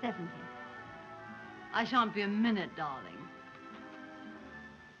 70. I shan't be a minute, darling.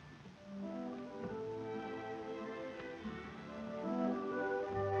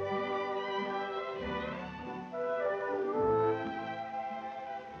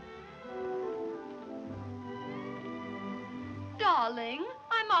 darling.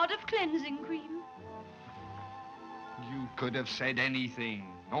 I'm out of cleansing cream. You could have said anything.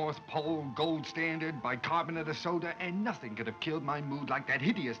 North Pole, gold standard, bicarbonate of soda, and nothing could have killed my mood like that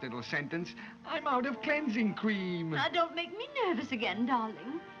hideous little sentence. I'm out of cleansing cream. Now, don't make me nervous again,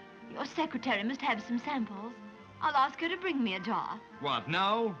 darling. Your secretary must have some samples. I'll ask her to bring me a jar. What,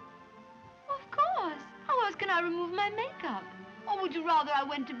 now? Of course. How else can I remove my makeup? Or would you rather I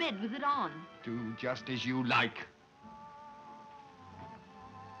went to bed with it on? Do just as you like.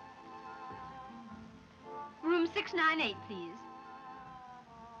 Room 698, please.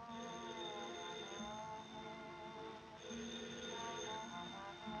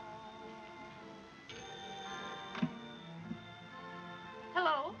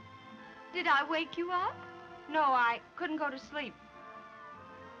 Hello? Did I wake you up? No, I couldn't go to sleep.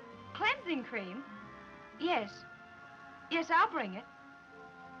 Cleansing cream? Yes. Yes, I'll bring it.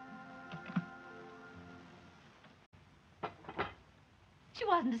 She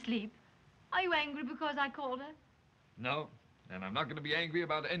wasn't asleep. Are you angry because I called her? No, and I'm not going to be angry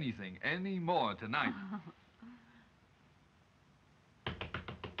about anything anymore tonight.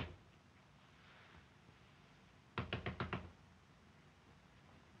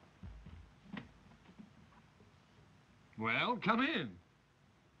 Well, come in.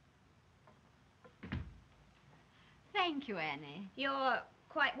 Thank you, Annie. You're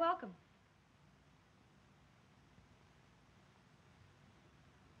quite welcome.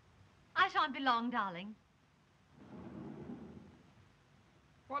 I shan't be long, darling.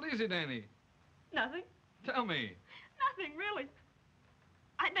 What is it, Annie? Nothing. Tell me. Nothing, really.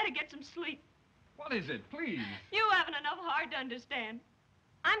 I'd better get some sleep. What is it, please? You haven't enough heart to understand.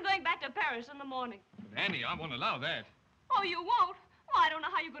 I'm going back to Paris in the morning. But Annie, I won't allow that. Oh, you won't? Well, I don't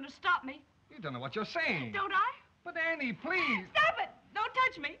know how you're going to stop me. You don't know what you're saying. Don't I? But Annie, please. Stop it! Don't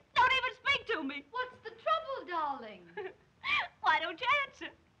touch me. Don't even speak to me. What's the trouble, darling? Why don't you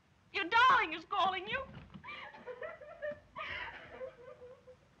answer? Your darling is calling you.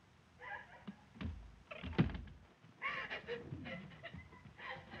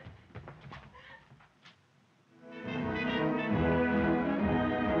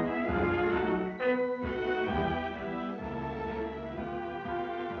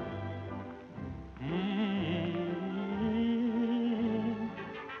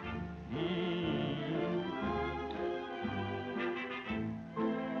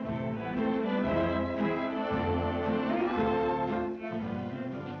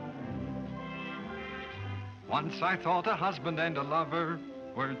 Once I thought a husband and a lover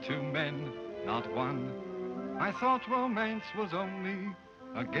were two men, not one. I thought romance was only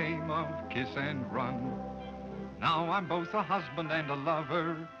a game of kiss and run. Now I'm both a husband and a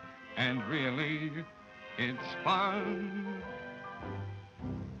lover, and really, it's fun.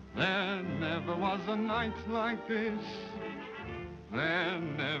 There never was a night like this. There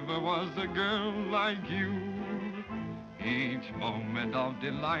never was a girl like you. Each moment of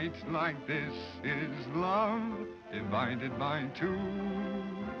delight like this is love divided by two.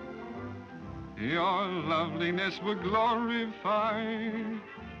 Your loveliness will glorify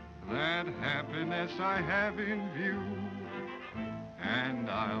that happiness I have in view. And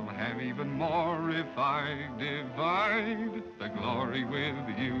I'll have even more if I divide the glory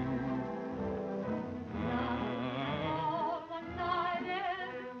with you.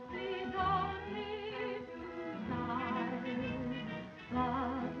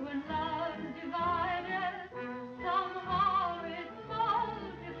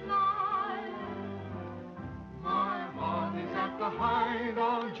 Height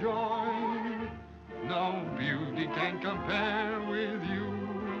of joy, no beauty can compare with you.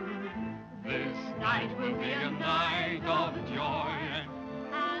 This night will be a night of joy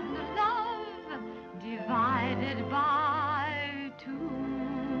and love divided by two.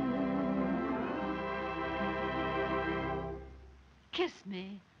 Kiss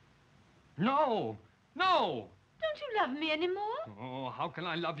me. No, no. Don't you love me anymore? Oh, how can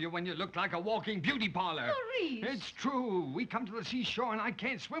I love you when you look like a walking beauty parlor? Maurice! It's true. We come to the seashore and I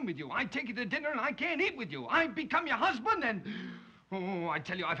can't swim with you. I take you to dinner and I can't eat with you. I become your husband and... Oh, I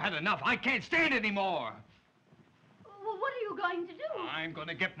tell you, I've had enough. I can't stand anymore. Well, what are you going to do? I'm going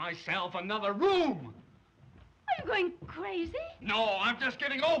to get myself another room. Are you going crazy? No, I'm just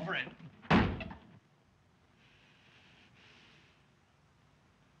getting over it.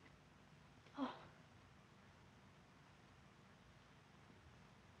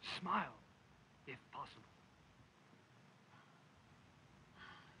 Smile, if possible.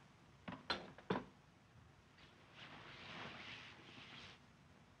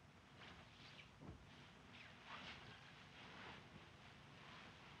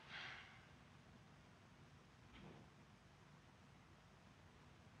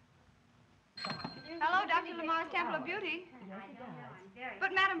 Dr. Lamar's Temple of Beauty. Yes, it does.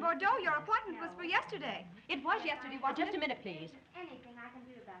 But, Madame Bordeaux, your appointment was for yesterday. It was yesterday, wasn't it? Just a minute, please. Anything I can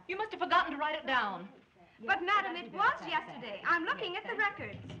do about it. You must have forgotten to write it down. But, Madam, it was yesterday. I'm looking at the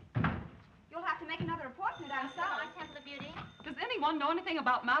records. You'll have to make another appointment, I'm sorry. Temple of Beauty? Does anyone know anything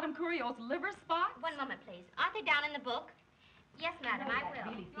about Madame Curio's liver spots? One moment, please. Aren't they down in the book? Yes, madam, I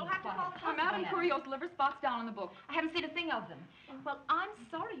will. You'll have to call the Are Madame Curio's liver spots down in the book? I haven't seen a thing of them. Well, I'm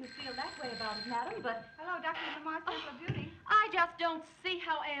sorry you feel that way about it, madam, but... Hello, Dr. Lamar's Temple of Beauty. I just don't see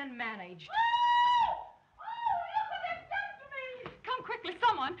how Anne managed. Look what they've done to me! Come quickly,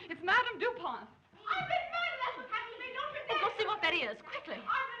 someone. It's Madame Dupont. I've been murdered! That's what happened to me. Don't Well, go see what that is, quickly.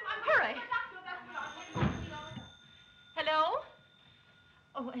 Hurry. Hello?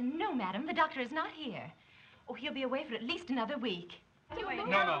 Oh, no, madam, the doctor is not here. Oh, he'll be away for at least another week.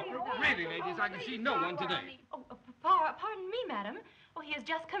 No, really, ladies, I can see no one today. Oh, pardon me, madam. Oh, he has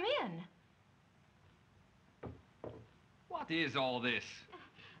just come in. What is all this?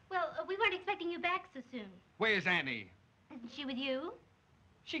 Well, we weren't expecting you back so soon. Where's Annie? Isn't she with you?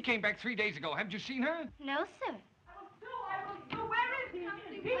 She came back 3 days ago. Haven't you seen her? No, sir. Where is he?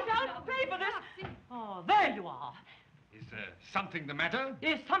 He shall pay for this. Oh, there you are. Is something the matter?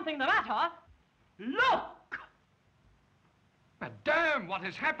 Is something the matter? Look! Madame, what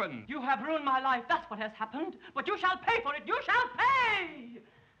has happened? You have ruined my life, that's what has happened. But you shall pay for it, you shall pay!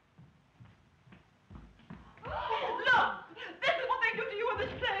 Look! This is what they do to you in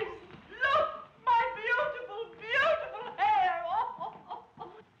this place! Look! My beautiful, beautiful hair!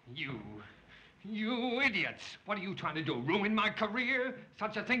 You idiots! What are you trying to do, ruin my career?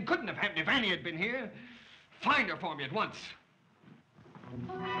 Such a thing couldn't have happened if Annie had been here. Find her for me at once.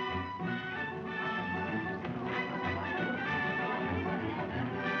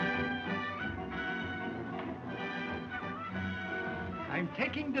 I'm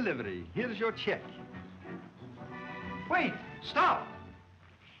taking delivery. Here's your check. Wait, stop.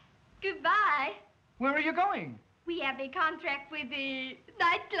 Goodbye. Where are you going? We have a contract with the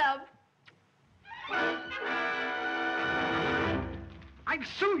nightclub. I'll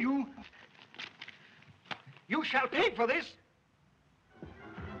sue you. You shall pay for this.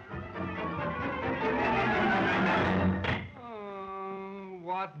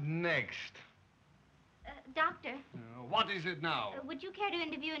 What next? Doctor. What is it now? Would you care to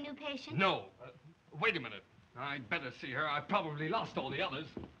interview a new patient? No. Wait a minute. I'd better see her. I probably lost all the others.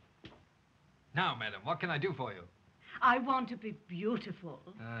 Now, madam, what can I do for you? I want to be beautiful.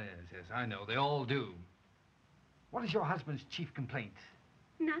 Ah, yes, I know. They all do. What is your husband's chief complaint?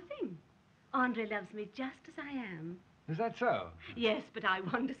 Nothing. Andre loves me just as I am. Is that so? Yes, but I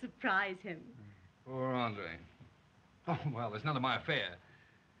want to surprise him. Poor Andre. Oh, well, it's none of my affair.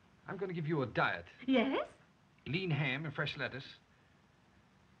 I'm going to give you a diet. Yes? Lean ham and fresh lettuce.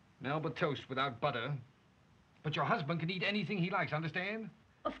 Melba toast without butter. But your husband can eat anything he likes, understand?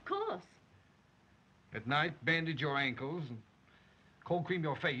 Of course. At night, bandage your ankles, and cold cream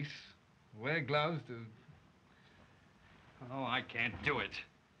your face, wear gloves to... Oh, I can't do it.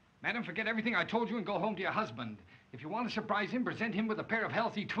 Madam, forget everything I told you and go home to your husband. If you want to surprise him, present him with a pair of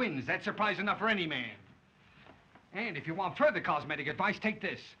healthy twins. That's surprise enough for any man. And if you want further cosmetic advice, take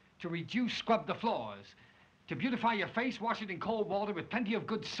this. To reduce, scrub the floors. To beautify your face, wash it in cold water with plenty of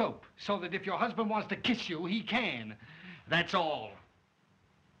good soap, so that if your husband wants to kiss you, he can. That's all.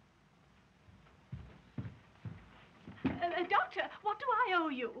 Doctor, what do I owe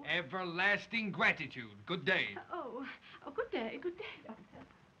you? Everlasting gratitude. Good day. Oh, good day, Doctor.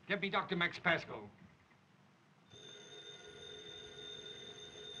 Get me Dr. Max Pascal.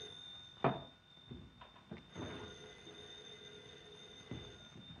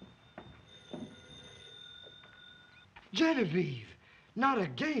 Genevieve, not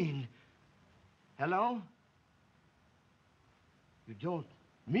again. Hello? You don't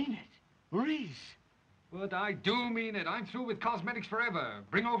mean it, Maurice. But I do mean it. I'm through with cosmetics forever.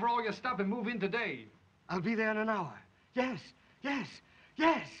 Bring over all your stuff and move in today. I'll be there in an hour. Yes, yes,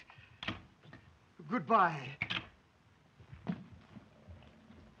 yes. Goodbye.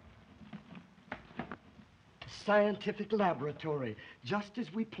 Scientific laboratory, just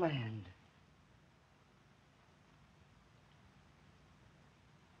as we planned.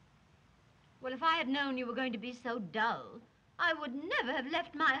 Well, if I had known you were going to be so dull, I would never have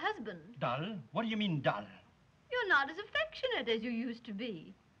left my husband. Dull? What do you mean, dull? You're not as affectionate as you used to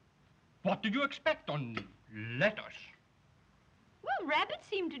be. What did you expect on letters? Well, rabbits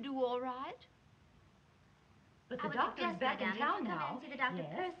seem to do all right. But the doctor's back in town now. See the doctor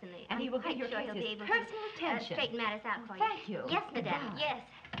personally. And he will get your sure he'll be able personal to attention. straighten matters out for you. Thank you. Yes, madame. Goodbye. Yes.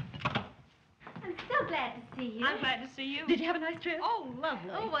 I'm so glad to see you. I'm glad to see you. Did you have a nice trip? Oh,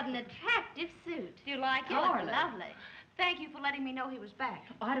 lovely. Oh, what an attractive suit. Do you like it? Oh, it's lovely. Thank you for letting me know he was back.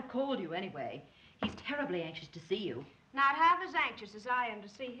 I'd have called you anyway. He's terribly anxious to see you. Not half as anxious as I am to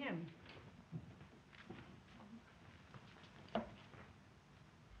see him.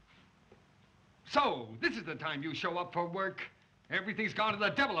 So, this is the time you show up for work. Everything's gone to the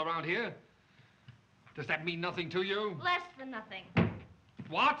devil around here. Does that mean nothing to you? Less than nothing.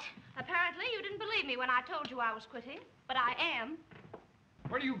 What? Apparently, you didn't believe me when I told you I was quitting, but I am.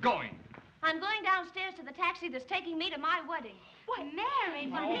 Where are you going? I'm going downstairs to the taxi that's taking me to my wedding. What?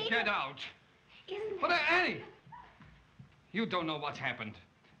 Married? Oh, get out. Isn't But, Annie! You don't know what's happened.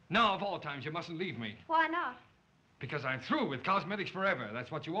 Now, of all times, you mustn't leave me. Why not? Because I'm through with cosmetics forever.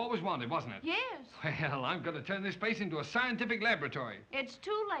 That's what you always wanted, wasn't it? Yes. Well, I'm going to turn this place into a scientific laboratory. It's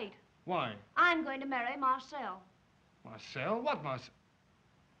too late. Why? I'm going to marry Marcel. Marcel? What Marcel?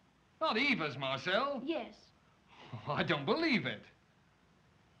 Not Eva's Marcel. Yes. Oh, I don't believe it.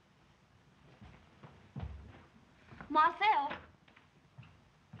 Marcel.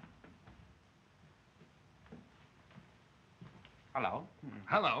 Hello?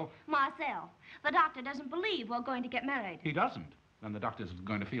 Hello. Marcel, the doctor doesn't believe we're going to get married. He doesn't. Then the doctor's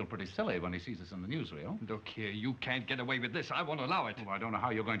going to feel pretty silly when he sees us in the newsreel. Look here, you can't get away with this. I won't allow it. Well, I don't know how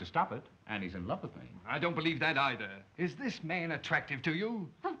you're going to stop it. Annie's in love with me. I don't believe that either. Is this man attractive to you?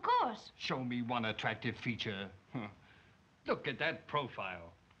 Of course. Show me one attractive feature. Huh. Look at that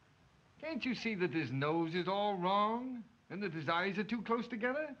profile. Can't you see that his nose is all wrong? And that his eyes are too close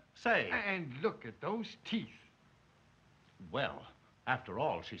together? Say. And look at those teeth. Well, after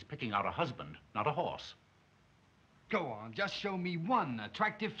all, she's picking out a husband, not a horse. Go on, just show me one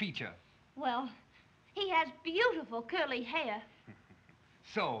attractive feature. Well, he has beautiful curly hair.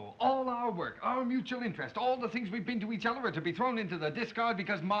 So, all our work, our mutual interest, all the things we've been to each other are to be thrown into the discard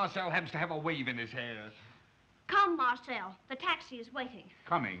because Marcel happens to have a wave in his hair. Come, Marcel. The taxi is waiting.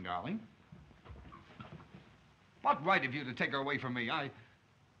 Coming, darling. What right have you to take her away from me?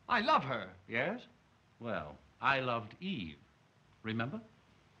 I love her. Yes? Well, I loved Eve. Remember?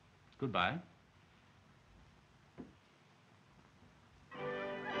 Goodbye.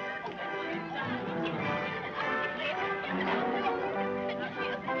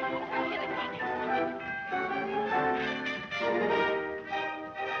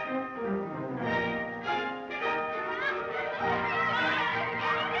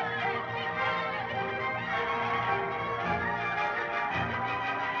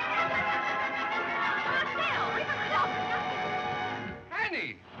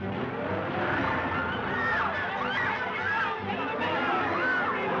 Annie!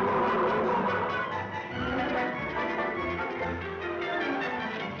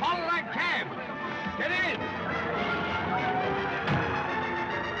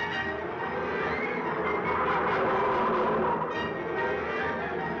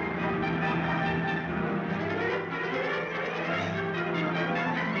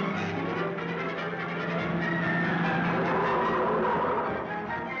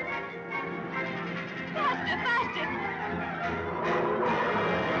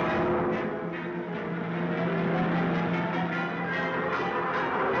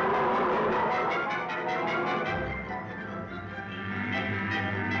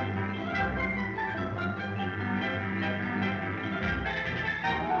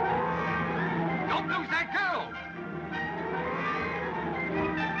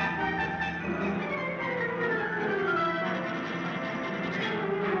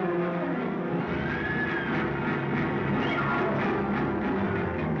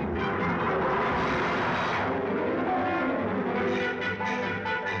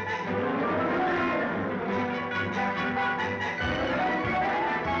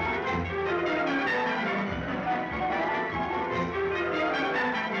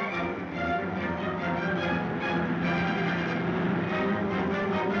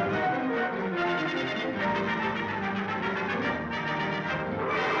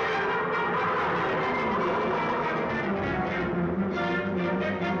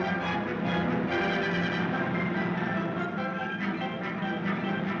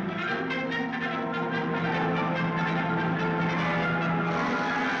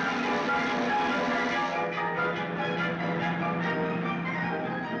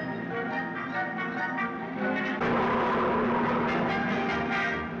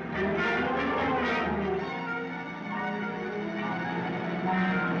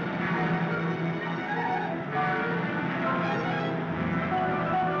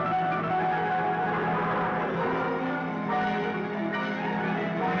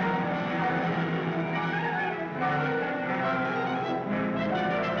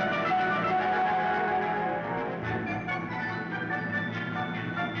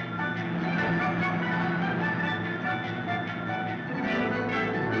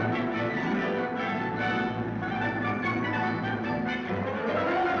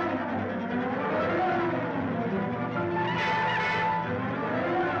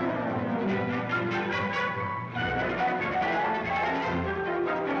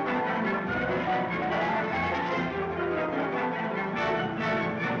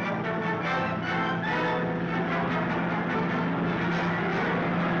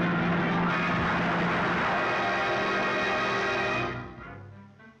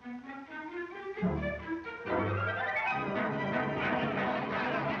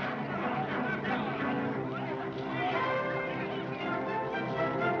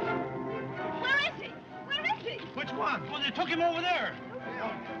 Which one? Well, they took him over there.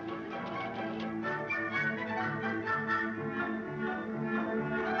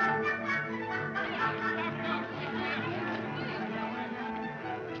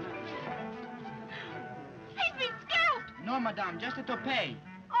 He's been scalped. No, madame, just a toupee.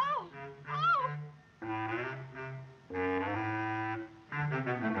 Oh, oh.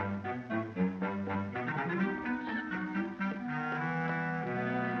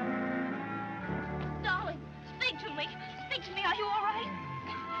 Darling, speak to me. Speak to me. Are you all right?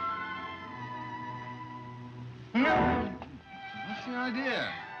 What's the idea?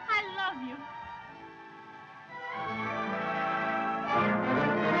 I love you.